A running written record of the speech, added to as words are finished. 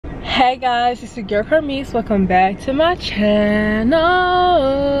Hey guys, it's your girl Carmise. Welcome back to my channel.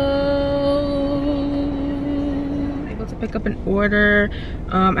 Able to pick up an order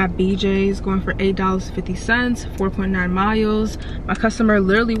at BJ's, going for $8.50, 4.9 miles. My customer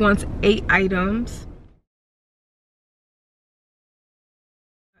literally wants 8 items.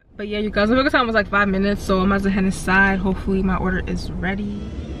 But yeah, you guys, the time was like 5 minutes, so I'm about to head inside. Hopefully my order is ready.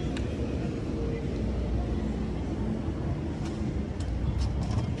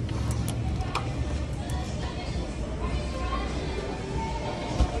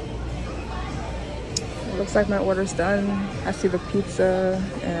 Looks like my order's done. I see the pizza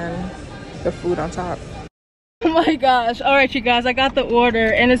and the food on top. Oh my gosh. All right, you guys, I got the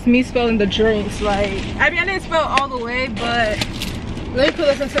order and it's me spilling the drinks. Like, I mean, I didn't spill all the way, but let me put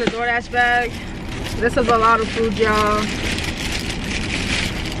this into the DoorDash bag. This is a lot of food, y'all.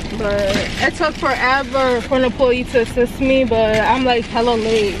 But it took forever for an employee to assist me, but I'm like hella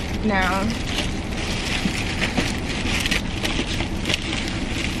late now.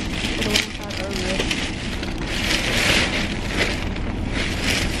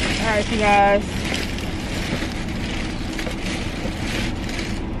 Alright, you guys.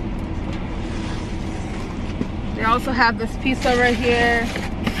 They also have this pizza right here.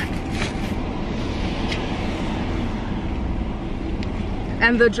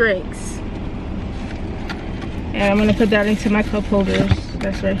 And the drinks. And I'm gonna put that into my cup holders.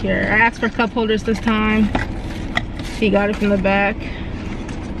 That's right here. I asked for cup holders this time. He got it from the back.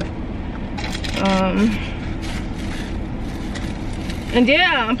 And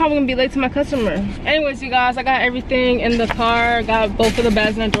yeah, I'm probably gonna be late to my customer. Anyways, you guys, I got everything in the car. Got both of the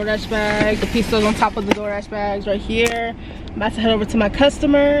bags in a DoorDash bag. The pizza's on top of the DoorDash bags right here. I'm about to head over to my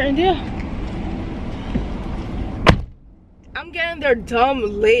customer, and yeah. I'm getting there dumb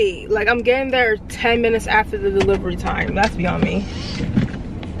late. Like, I'm getting there 10 minutes after the delivery time. That's beyond me.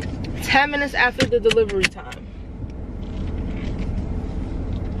 10 minutes after the delivery time.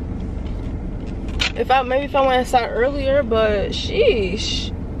 Maybe if I went inside earlier, but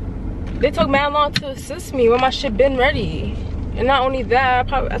sheesh, they took mad long to assist me when my shit been ready. And not only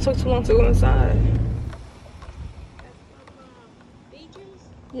that, I took too long to go inside.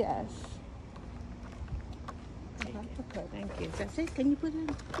 Yes. Okay, thank you. That's it. Can you put it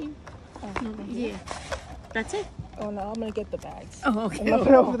in? No, yeah. That's it. Oh no, I'm gonna get the bags. Oh, okay. I'm gonna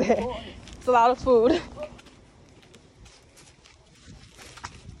put it over there. It's a lot of food.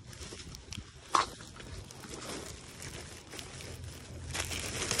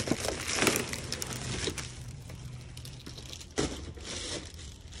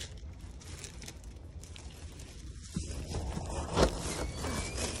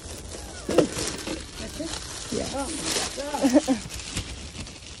 Yeah.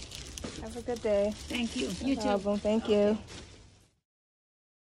 Have a good day. Thank you. You too. No problem. Thank you.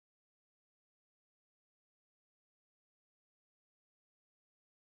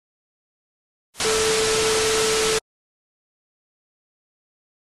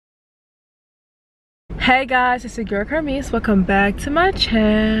 Hey guys, it's your girl Carmise. Welcome back to my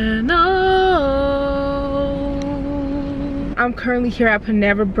channel. I'm currently here at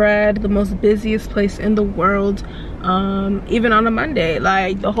Panera Bread, the most busiest place in the world. Even on a Monday,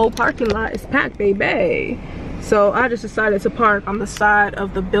 like the whole parking lot is packed, baby. So I just decided to park on the side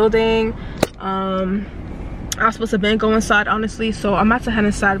of the building. I was supposed to go inside, honestly, so I'm about to head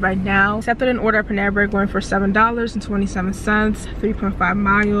inside right now. Accepted an order at Panera Bread going for $7.27, 3.5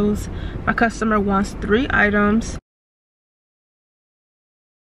 miles. My customer wants 3 items.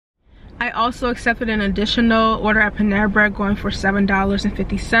 I also accepted an additional order at Panera Bread going for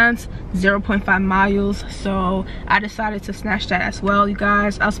 $7.50, 0.5 miles. So I decided to snatch that as well, you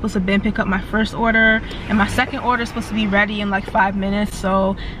guys. I was supposed to pick up my first order, and my second order is supposed to be ready in like 5 minutes.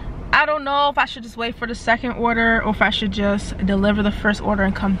 So I don't know if I should just wait for the second order or if I should just deliver the first order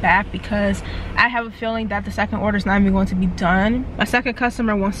and come back, because I have a feeling that the second order is not even going to be done. My second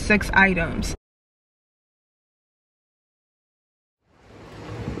customer wants 6 items.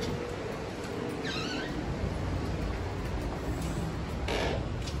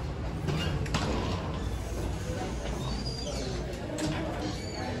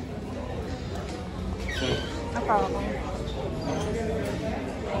 No problem.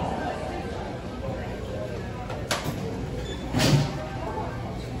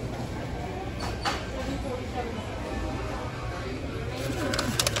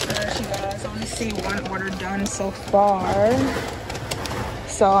 I only see 1 order done so far,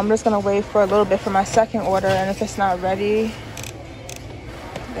 so I'm just gonna wait for a little bit for my second order, and if it's not ready,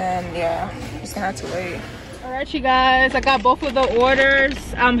 then yeah, I'm just gonna have to wait. All right, you guys, I got both of the orders.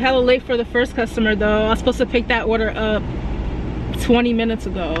 I'm hella late for the first customer though. I was supposed to pick that order up 20 minutes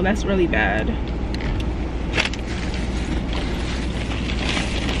ago. That's really bad.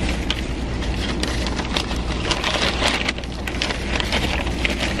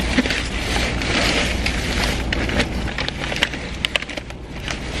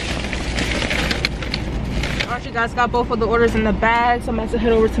 Alright, you guys, got both of the orders in the bag, so I'm about to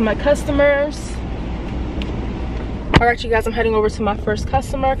head over to my customers. Alright, you guys, I'm heading over to my first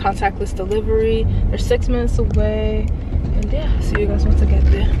customer, contactless delivery. They're 6 minutes away. And yeah, see you guys once I get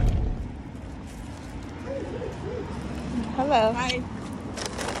there. Hello. Hi.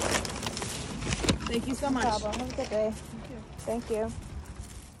 Thank you so much. No problem. Have a good day. Thank you.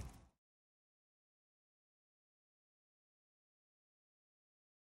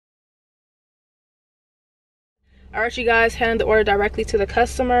 Alright, you guys, handed the order directly to the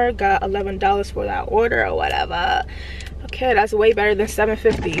customer. Got $11 for that order or whatever. Okay, that's way better than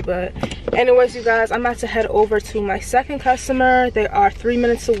 $7.50. But anyways, you guys, I'm about to head over to my second customer. They are 3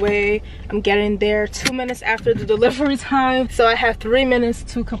 minutes away. I'm getting there 2 minutes after the delivery time, so I have 3 minutes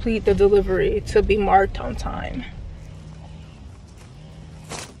to complete the delivery to be marked on time.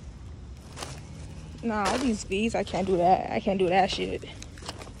 Nah, these fees, I can't do that. I can't do that shit.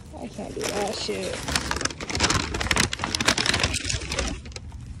 I can't do that shit.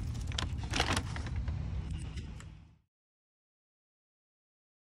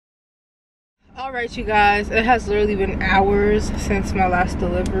 Alright, you guys, it has literally been hours since my last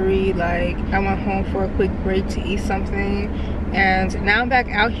delivery. Like, I went home for a quick break to eat something, and now I'm back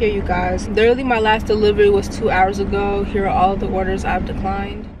out here, you guys. Literally, my last delivery was 2 hours ago. Here are all the orders I've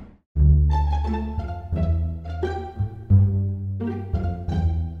declined.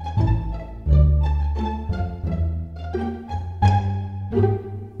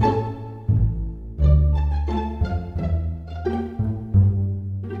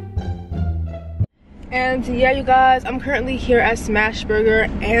 And yeah, you guys, I'm currently here at Smash Burger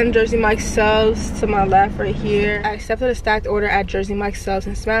and Jersey Mike's Subs to my left right here. I accepted a stacked order at Jersey Mike's Subs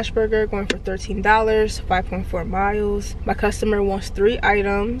and Smash Burger, going for $13, 5.4 miles. My customer wants 3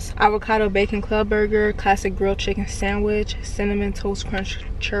 items: avocado bacon club burger, classic grilled chicken sandwich, cinnamon toast crunch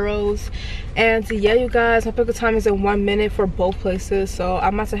churros. And yeah, you guys, my pickup time is in 1 minute for both places, so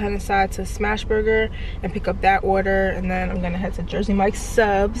I'm about to head inside to Smash Burger and pick up that order, and then I'm gonna head to Jersey Mike's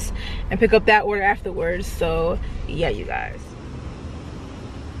Subs and pick up that order afterwards. So yeah, you guys.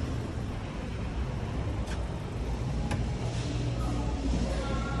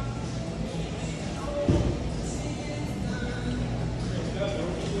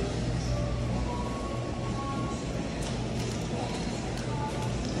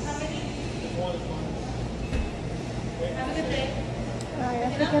 Alright,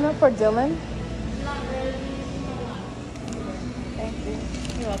 I'm picking up for Dylan. Thank you.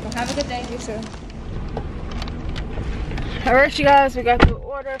 You're welcome. Have a good day. You too. Alright, you guys, we got the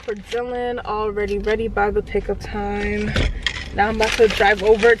order for Dylan already ready by the pickup time. Now I'm about to drive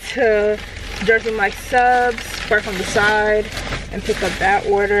over to Jersey Mike's Subs, park on the side, and pick up that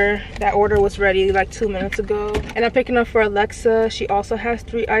order. That order was ready like 2 minutes ago. And I'm picking up for Alexa. She also has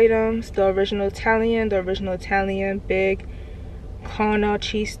 3 items: the original Italian big Kona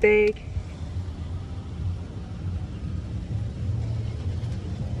cheesesteak,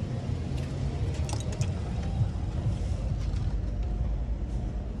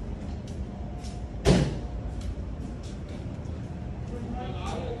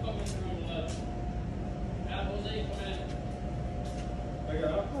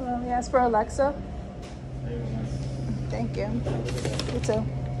 hello, yes, for Alexa. Thank you. You too.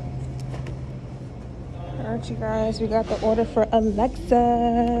 Alright, you guys, we got the order for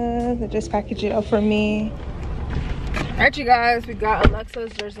Alexa. They just packaged it up for me. Alright, you guys, we got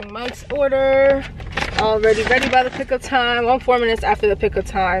Alexa's Jersey Mike's order already ready by the pickup time. 4 minutes after the pickup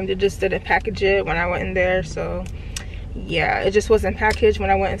time. They just didn't package it when I went in there, so yeah, it just wasn't packaged when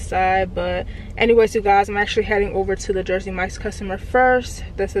I went inside. But anyways, you guys, I'm actually heading over to the Jersey Mike's customer first.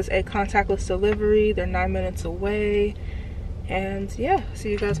 This is a contactless delivery. They're 9 minutes away, and yeah, see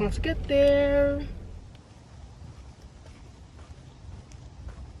you guys once I get there.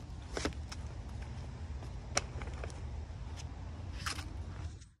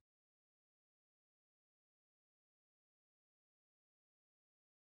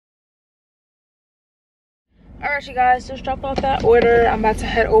 Alright, you guys, just dropped off that order. I'm about to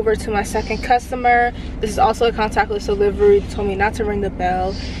head over to my second customer. This is also a contactless delivery. They told me not to ring the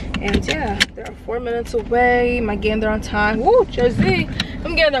bell. And yeah, they're 4 minutes away. Am I getting there on time? Woo, Jersey.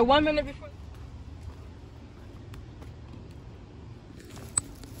 I'm getting there 1 minute before.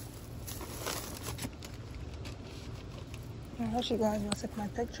 Alright, you guys, I'll take my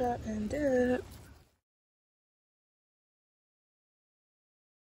picture and dip.